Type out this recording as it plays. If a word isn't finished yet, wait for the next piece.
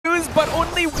lose, but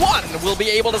only one will be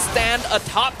able to stand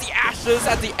atop the ashes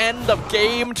at the end of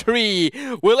Game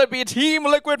 3. Will it be Team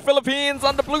Liquid Philippines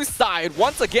on the blue side,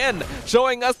 once again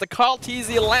showing us the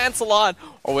Karltusok Lancelot,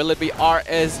 or will it be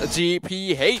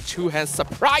RSGPH who has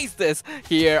surprised us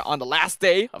here on the last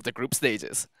day of the group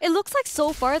stages? It looks like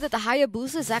so far that the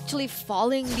Hayabusa is actually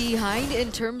falling behind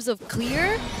in terms of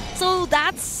clear. So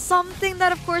that's something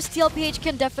that, of course, TLPH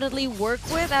can definitely work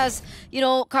with, as, you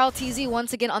know, Karltusok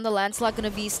once again on the Lancelot going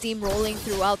to be steamrolling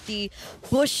throughout the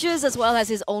bushes as well as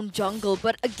his own jungle.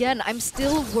 But again, I'm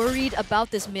still worried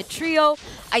about this mid trio.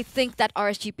 I think that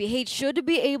RSGPH should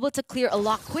be able to clear a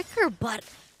lot quicker, but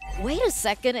wait a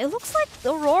second, it looks like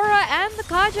the Aurora and the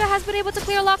Kaja has been able to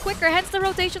clear a lot quicker, hence the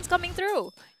rotations coming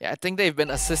through. Yeah, I think they've been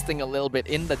assisting a little bit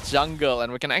in the jungle,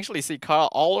 and we can actually see Karl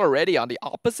already on the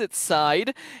opposite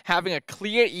side, having a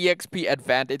clear EXP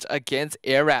advantage against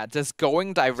Irad, just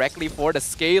going directly for the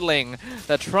scaling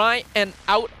to try and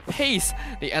outpace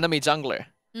the enemy jungler.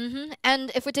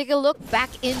 And if we take a look back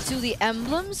into the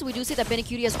emblems, we do see that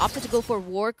Benicuti has opted to go for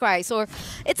Warcry. So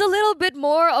it's a little bit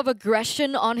more of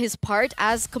aggression on his part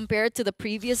as compared to the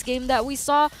previous game that we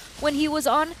saw when he was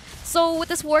on. So with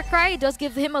this Warcry, it does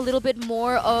give him a little bit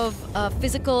more of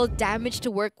physical damage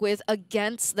to work with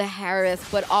against the Harith.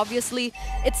 But obviously,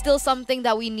 it's still something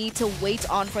that we need to wait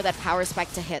on for that power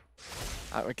spike to hit.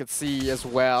 We can see as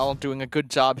well, doing a good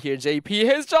job here, JP.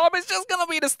 His job is just gonna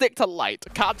be to stick to light.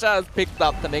 Kaja is picked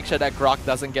up to make sure that Grok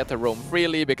doesn't get to roam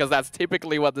freely, because that's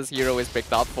typically what this hero is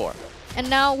picked up for. And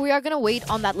now we are going to wait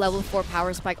on that level 4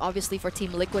 power spike, obviously, for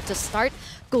Team Liquid to start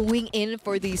going in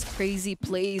for these crazy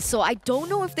plays. So I don't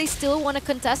know if they still want to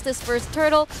contest this first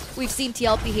turtle. We've seen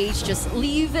TLPH just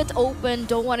leave it open,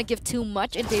 don't want to give too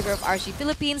much in favor of RSG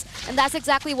Philippines, and that's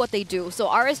exactly what they do. So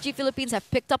RSG Philippines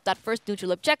have picked up that first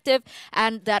neutral objective,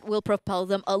 and that will propel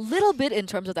them a little bit in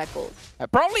terms of that gold.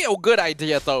 Probably a good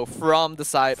idea, though, from the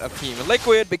side of Team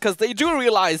Liquid, because they do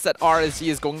realize that RSG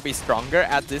is going to be stronger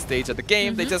at this stage of the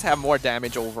game. They just have more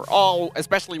damage overall,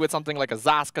 especially with something like a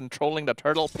Zas controlling the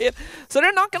turtle pit. So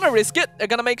they're not going to risk it. They're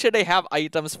going to make sure they have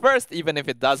items first, even if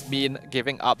it does mean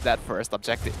giving up that first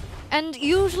objective. And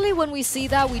usually when we see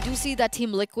that, we do see that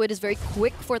Team Liquid is very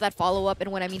quick for that follow-up.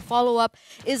 And when I mean follow-up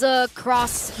is a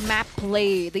cross-map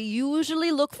play. They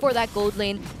usually look for that gold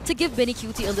lane to give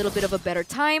Benicuti a little bit of a better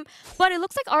time. But it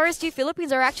looks like RSG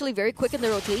Philippines are actually very quick in the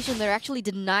rotation. They're actually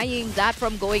denying that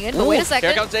from going in. But wait a second.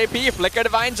 Here comes JP. Flicker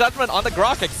Divine Judgment on the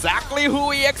Grok. Exactly who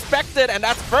we expected. And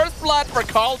that's first blood for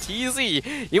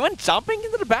Karltusok. Even jumping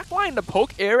into the backline to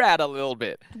poke Irad a little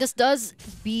bit. This does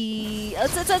be...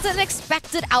 It's an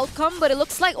expected outcome. But it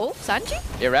looks like, oh, Sanji?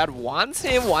 Irad wants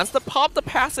to pop the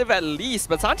passive at least,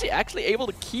 but Sanji actually able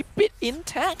to keep it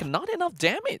intact, not enough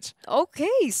damage.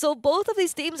 Okay, so both of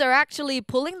these teams are actually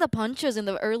pulling the punches in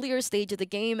the earlier stage of the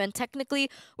game, and technically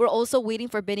we're also waiting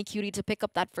for Benicuti to pick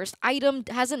up that first item.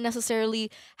 Hasn't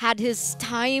necessarily had his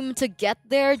time to get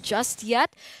there just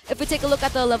yet. If we take a look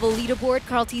at the level leaderboard,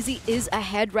 Karltusok is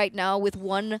ahead right now with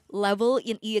 1 level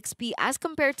in EXP as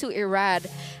compared to Irad.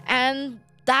 And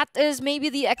that is maybe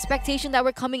the expectation that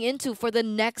we're coming into for the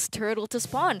next turtle to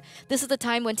spawn. This is the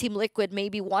time when Team Liquid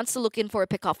maybe wants to look in for a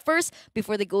pickoff first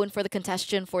before they go in for the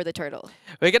contention for the turtle.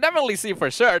 We can definitely see for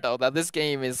sure, though, that this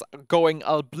game is going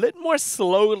a bit more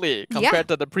slowly compared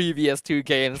to the previous 2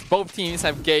 games. Both teams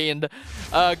have gained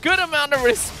a good amount of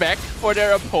respect for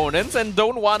their opponents and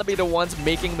don't want to be the ones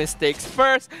making mistakes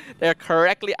first. They're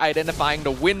correctly identifying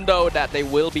the window that they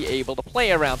will be able to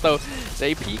play around. So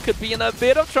JP could be in a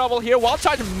bit of trouble here. Wild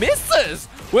Charge misses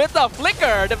with the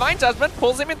flicker. Divine Judgment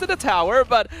pulls him into the tower,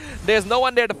 but there's no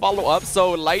one there to follow up,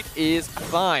 so Light is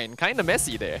fine. Kind of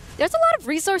messy there. There's a lot of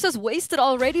resources wasted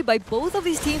already by both of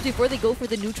these teams before they go for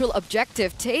the neutral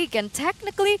objective take, and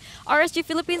technically RSG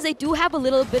Philippines, they do have a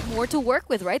little bit more to work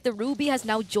with, right? The Ruby has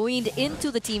now joined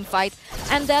into the team fight,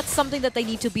 and that's something that they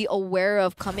need to be aware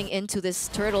of coming into this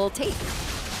turtle take.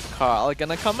 Karl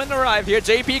gonna come and arrive here.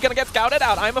 JP gonna get scouted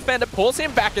out. I'm offended. Pulls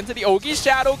him back into the Ogi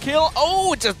shadow kill.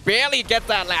 Oh, just barely gets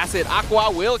that last hit.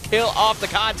 Aqua will kill off the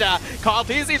Kaja.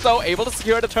 Karltusok, though, able to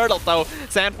secure the turtle, though.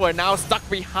 Sanford now stuck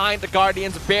behind the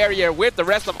Guardian's barrier with the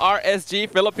rest of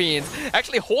RSG Philippines.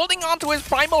 Actually holding on to his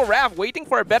Primal Wrath, waiting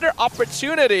for a better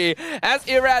opportunity as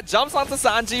Irad jumps onto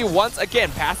Sanji once again.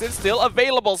 Passive still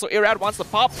available, so Irad wants to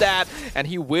pop that, and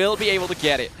he will be able to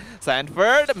get it.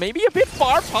 Sanford, maybe a bit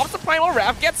far, pops the Primal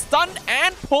Wrath, gets stunned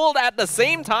and pulled at the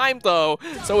same time, though.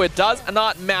 So it does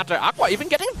not matter. Aqua even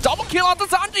getting double kill onto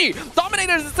Sanji.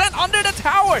 Dominator is sent under the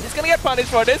tower. He's going to get punished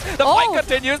for this. The fight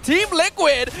continues. Team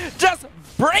Liquid just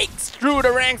breaks through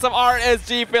the ranks of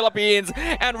RSG Philippines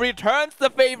and returns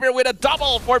the favor with a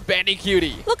double for Benny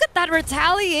Cutie. Look at that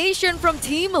retaliation from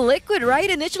Team Liquid, right?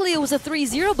 Initially, it was a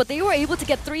 3-0, but they were able to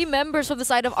get 3 members from the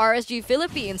side of RSG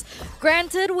Philippines.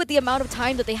 Granted, with the amount of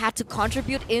time that they had to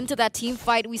contribute into that team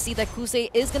fight, we see that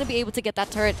Kusei is going to be able to get that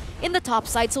turret in the top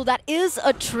side, so that is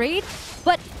a trade.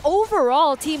 But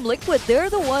overall, Team Liquid,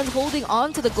 they're the ones holding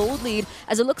on to the gold lead,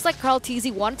 as it looks like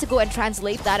Karltusok wanted to go and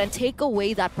translate that and take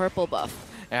away that purple buff.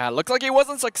 Yeah, looks like he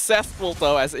wasn't successful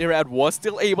though, as Irad was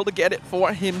still able to get it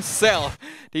for himself.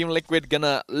 Team Liquid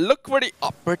gonna look for the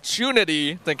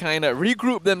opportunity to kind of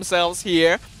regroup themselves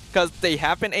here, because they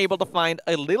have been able to find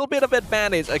a little bit of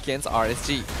advantage against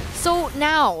RSG. So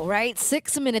now, right,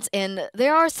 6 minutes in,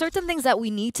 there are certain things that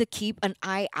we need to keep an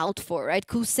eye out for, right?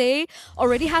 Kusei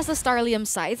already has the Starlium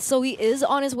Scythe, so he is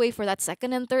on his way for that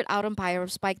second and third Autumn Pyro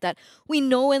Spike that we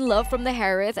know and love from the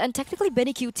Harith, and technically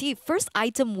Benny QT, first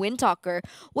item Windtalker.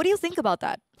 What do you think about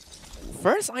that?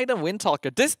 First item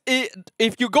Windtalker.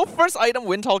 If you go first item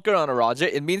Windtalker on a Roger,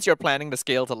 it means you're planning to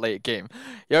scale to late game.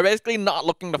 You're basically not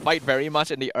looking to fight very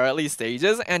much in the early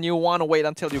stages, and you want to wait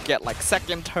until you get like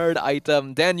second, third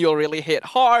item, then you'll really hit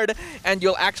hard, and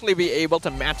you'll actually be able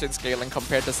to match in scaling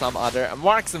compared to some other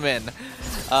marksmen.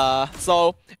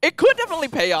 So it could definitely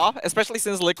pay off, especially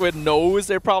since Liquid knows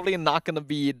they're probably not going to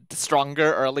be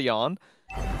stronger early on.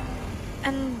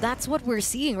 And that's what we're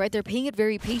seeing, right? They're paying it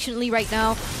very patiently right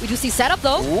now. We do see setup,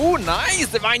 though. Ooh,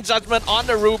 nice! Divine Judgment on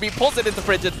the Ruby. Pulls it into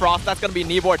Frigid Frost. That's going to be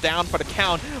Nibor down for the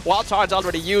count. Wild Charge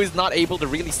already used. Not able to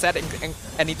really set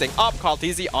anything up.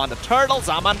 Karltusok on the Turtle.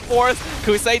 Zaman Force.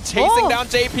 Kusei chasing down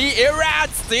JP. Irad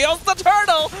steals the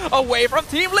Turtle away from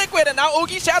Team Liquid. And now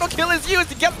Ogi Shadow Kill is used.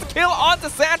 He gets the kill onto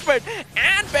Sanford.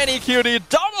 And Benny Cutie.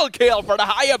 Double kill for the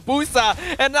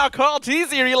Hayabusa. And now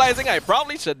Karltusok realizing I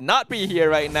probably should not be here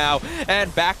right now,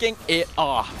 and backing it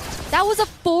off. That was a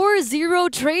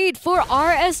 4-0 trade for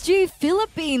RSG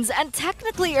Philippines. And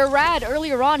technically, Irad,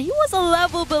 earlier on, he was a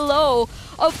level below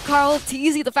of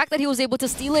Karltusok. The fact that he was able to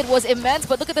steal it was immense,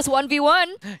 but look at this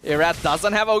 1v1. Irad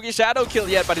doesn't have Ogi Shadow Kill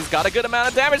yet, but he's got a good amount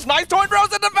of damage. Nice Torn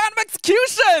Rose and the Phantom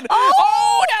Execution!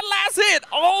 Oh, that last hit!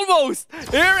 Almost!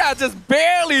 Irad just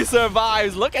barely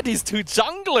survives. Look at these two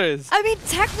junglers. I mean,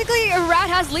 technically, Irad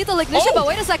has lethal ignition, but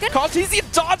wait a second.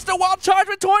 Karltusok dodged the Wild Charge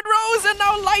with Torn Rose, and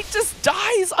now Light just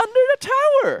dies under the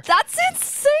tower. That's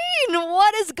insane!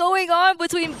 What is going on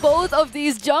between both of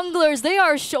these junglers? They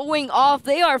are showing off.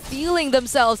 They are feeling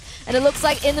themselves. And it looks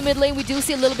like in the mid lane, we do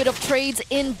see a little bit of trades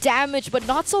in damage, but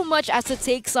not so much as to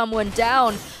take someone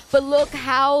down. But look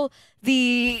how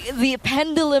the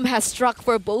pendulum has struck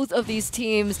for both of these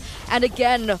teams. And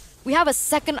again, we have a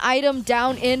second item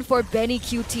down in for Benny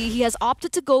QT. He has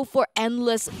opted to go for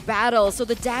Endless Battle, so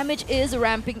the damage is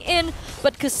ramping in,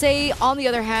 but Kusei, on the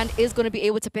other hand, is going to be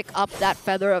able to pick up that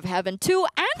Feather of Heaven too,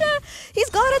 and he's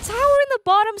got a tower in the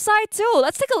bottom side too.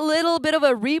 Let's take a little bit of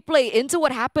a replay into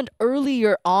what happened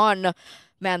earlier on.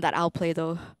 Man, that outplay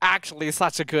though. Actually,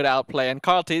 such a good outplay, and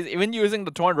Karltusok even using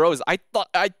the Torn Rose. I thought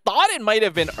it might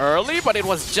have been early, but it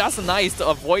was just nice to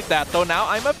avoid that. Though now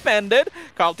I'm offended.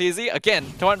 Karltusok again,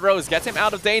 Torn Rose gets him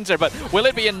out of danger, but will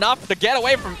it be enough to get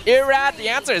away from Irad? The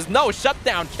answer is no.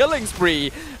 Shutdown, killing spree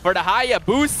for the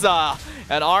Hayabusa,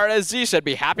 and RSG should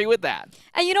be happy with that.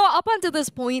 And you know, up until this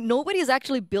point, nobody's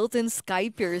actually built in Sky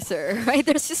Piercer, right?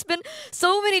 There's just been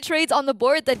so many trades on the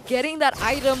board that getting that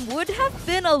item would have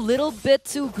been a little bit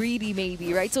too greedy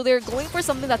maybe, right? So they're going for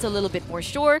something that's a little bit more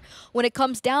sure. When it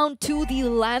comes down to the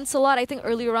Lancelot, I think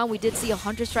earlier on we did see a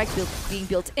Hunter Strike being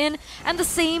built in, and the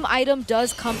same item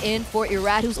does come in for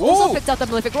Irad, who's also picked out the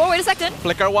Malefic Roar. Wait a second.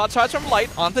 Flicker Wild Charge from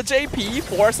Light onto JP,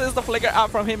 forces the Flicker out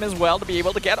from him as well to be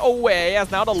able to get away,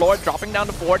 as now the Lord dropping down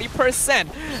to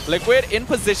 40%. Liquid in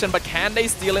position, but can they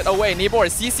steal it away? Nibor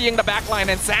is CCing the backline,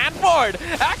 and Sanford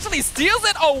actually steals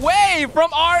it away from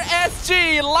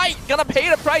RSG. Light gonna pay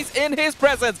the price in his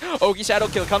presence. Ogi Shadow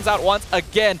Kill comes out once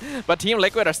again, but Team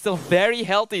Liquid are still very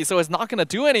healthy, so it's not gonna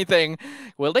do anything.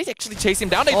 Will they actually chase him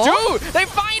down? They do! They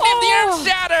find him, the Earth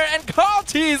Shatter, and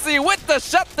Karltusok with the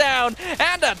shutdown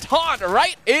and a taunt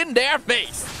right in their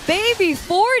face. Baby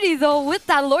 40 though, with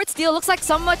that Lord Steal. Looks like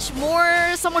some more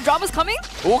drama's coming.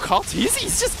 Oh, Karltusok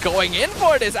is just going in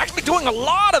for this, actually doing a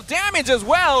lot of damage as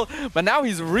well. But now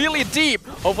he's really deep.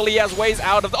 Hopefully he has ways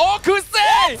out of the... Oh,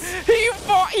 Kusei!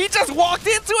 He just walked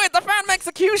into it! The Phantom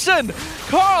Execution!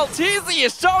 Karltusok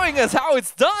is showing us how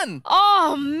it's done.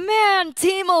 Oh man,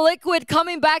 Team Liquid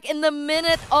coming back in the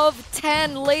minute of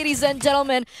 10, ladies and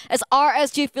gentlemen, as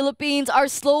RSG Philippines are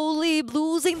slowly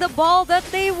losing the ball that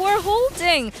they were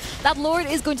holding. That Lord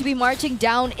is going to be marching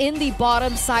down in the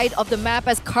bottom side of the map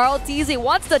as Karltusok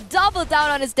wants to double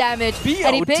down on his damage. BOD?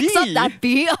 And he picks up that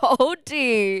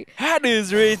BOD. That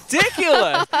is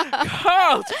ridiculous.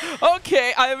 Karl,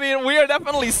 okay, I mean, we are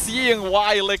definitely seeing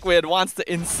why Liquid wants to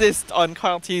insist on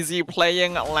Karltusok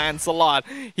playing Lancelot.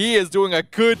 He is doing a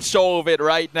good show of it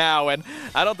right now, and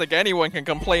I don't think anyone can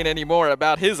complain anymore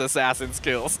about his assassin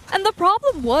skills. And the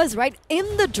problem was, right,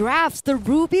 in the drafts, the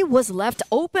Ruby was left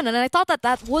open, and I thought that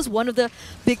that was one of the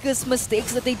biggest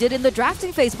mistakes that they did in the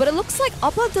drafting phase. But it looks like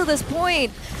up until this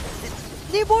point,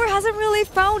 Nibor hasn't really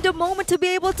found a moment to be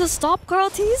able to stop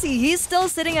Karltusok. He's still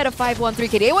sitting at a 5-1-3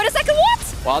 KD. Wait a second,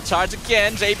 what? Well, charge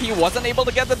again. JP wasn't able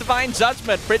to get the Divine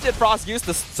Judgment. Frigid Frost used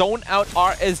to zone out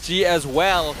RSG as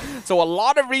well. So a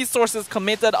lot of resources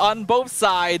committed on both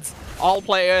sides. All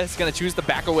players gonna choose to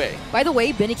back away. By the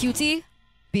way, BennyQt,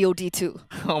 BOD too.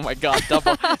 Oh my god,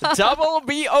 double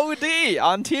BOD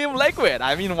on Team Liquid.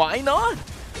 I mean, why not?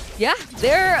 Yeah,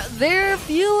 they're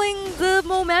feeling the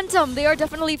momentum. They are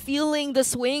definitely feeling the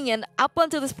swing, and up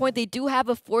until this point, they do have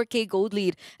a 4K gold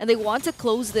lead, and they want to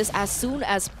close this as soon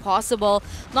as possible.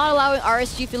 Not allowing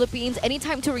RSG Philippines any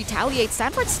time to retaliate.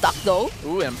 Sanford's stuck though.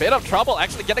 Ooh, in a bit of trouble,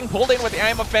 actually getting pulled in with the I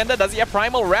Am Offender. Does he have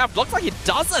Primal Wrath? Looks like he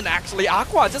doesn't, actually.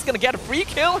 Aqua just gonna get a free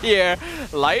kill here.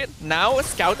 Light now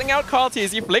scouting out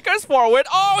Karltusok. He flickers forward.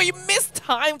 Oh, he missed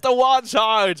time to wall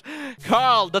charge.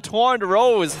 Karl, the Torn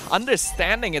Rose,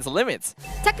 understanding its limits.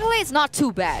 Technically, it's not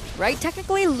too bad, right?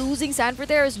 Technically, losing Sanford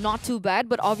there is not too bad,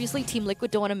 but obviously Team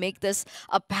Liquid don't want to make this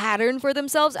a pattern for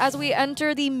themselves as we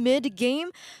enter the mid-game,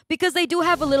 because they do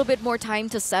have a little bit more time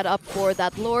to set up for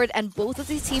that Lord, and both of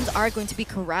these teams are going to be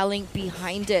corralling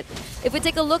behind it. If we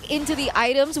take a look into the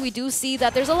items, we do see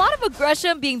that there's a lot of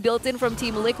aggression being built in from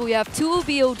Team Liquid. We have 2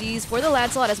 BODs for the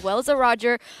Lancelot as well as the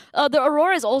Roger. The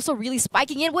Aurora is also really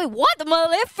spiking in. Wait, what?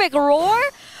 Malefic Roar?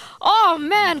 Oh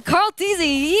man, Karltusok,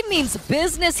 he means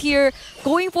business here.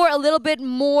 Going for a little bit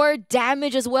more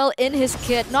damage as well in his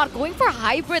kit. Not going for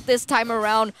hybrid this time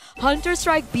around. Hunter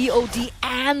Strike, BOD,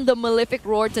 and the Malefic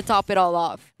Roar to top it all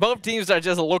off. Both teams are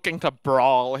just looking to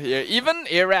brawl here. Even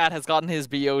Irad has gotten his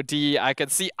BOD. I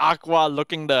could see Aqua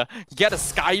looking to get a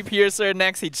Sky Piercer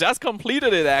next. He just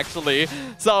completed it, actually.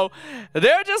 So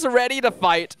they're just ready to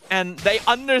fight, and they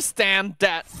understand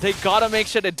that they gotta make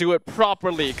sure to do it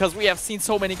properly, because we have seen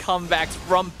so many comebacks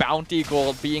from Bounty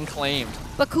Gold being claimed.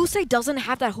 But Kusei doesn't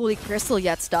have that Holy Crystal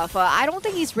yet, stuff. I don't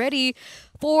think he's ready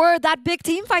for that big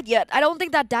team fight yet. I don't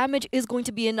think that damage is going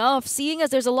to be enough, seeing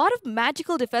as there's a lot of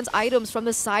magical defense items from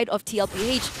the side of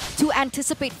TLPH to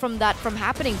anticipate from that from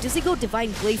happening. Does he go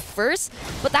Divine Glaive first?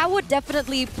 But that would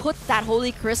definitely put that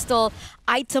Holy Crystal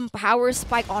item power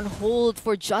spike on hold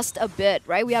for just a bit,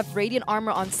 right? We have Radiant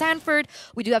Armor on Sanford.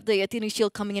 We do have the Athena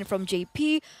Shield coming in from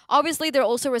JP. Obviously, they're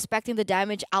also respecting the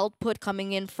damage output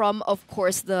coming in from, of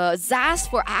course, the Zaz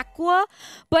for Aqua.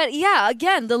 But yeah,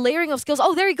 again, the layering of skills.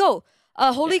 Oh, there you go.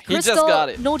 Holy Crystal, just got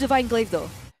it. No Divine Glaive though.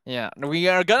 Yeah, we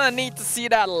are gonna need to see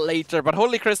that later, but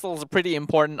Holy Crystal is a pretty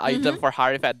important item for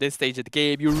Harif at this stage of the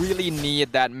game. You really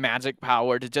need that magic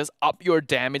power to just up your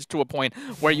damage to a point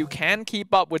where you can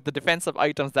keep up with the defensive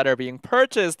items that are being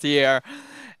purchased here.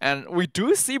 And we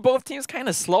do see both teams kind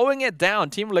of slowing it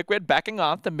down. Team Liquid backing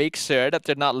off to make sure that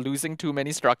they're not losing too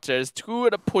many structures. 2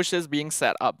 of the pushes being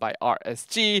set up by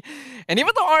RSG. And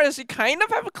even though RSG kind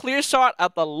of have a clear shot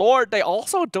at the Lord, they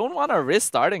also don't want to risk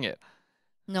starting it.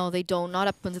 No, they don't. Not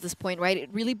up until this point, right? It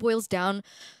really boils down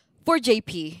for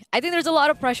JP. I think there's a lot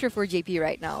of pressure for JP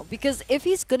right now, because if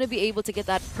he's going to be able to get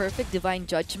that perfect Divine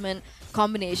Judgment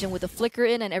combination with a flicker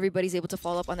in and everybody's able to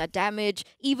follow up on that damage,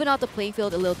 even out the playing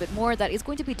field a little bit more, that is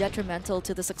going to be detrimental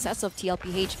to the success of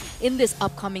TLPH in this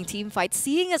upcoming team fight.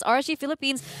 Seeing as RSG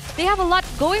Philippines, they have a lot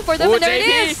going for them, Ooh, and there JP,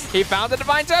 it is! He found the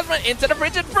Divine Judgment into the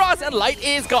Frigid Frost, and Light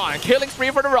is gone. Killing spree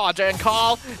for the Roger, and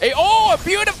Karl, a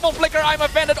beautiful flicker. I'm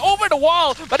offended over the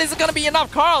wall, but is it going to be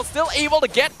enough? Karl still able to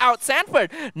get out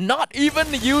Sanford, not even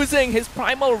using his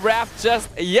Primal Wrath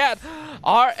just yet.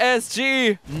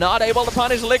 RSG not able to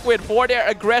punish Liquid for their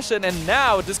aggression, and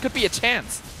now this could be a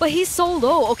chance. But he's so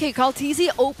low. Okay,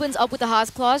 Karltusok opens up with the Haas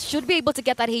Claws, should be able to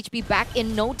get that HP back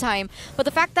in no time. But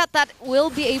the fact that that will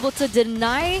be able to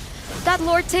deny that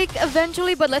Lord take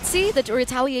eventually, but let's see the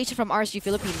retaliation from RSG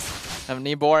Philippines.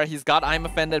 Nibor, he's got I'm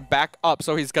Offended back up,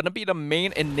 so he's gonna be the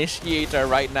main initiator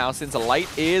right now since the light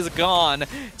is gone.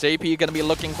 JP gonna be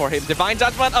looking for him. Divine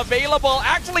Judgment available.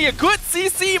 Actually a good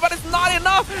CC, but it's not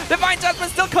enough. Divine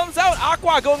Judgment still comes out.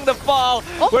 Aqua going to fall.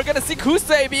 We're gonna see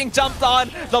Kusei being jumped on.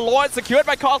 The Lord secured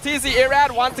by Karltusok.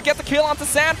 Irad wants to get the kill onto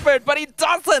Sanford, but he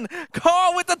doesn't.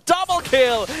 Carl with the double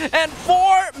kill. And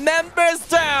 4 members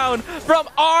down from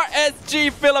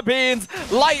RSG Philippines.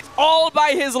 Light all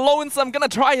by his lonesome. Gonna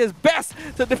try his best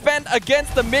to defend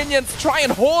against the minions, try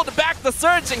and hold back the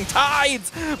surging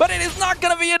tides, but it is not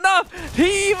gonna be enough.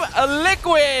 Team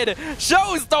Liquid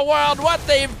shows the world what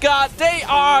they've got. They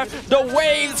are the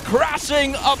waves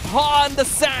crashing upon the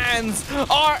sands.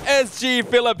 RSG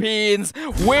Philippines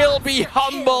will be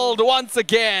humbled once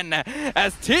again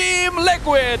as Team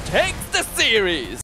Liquid takes the series.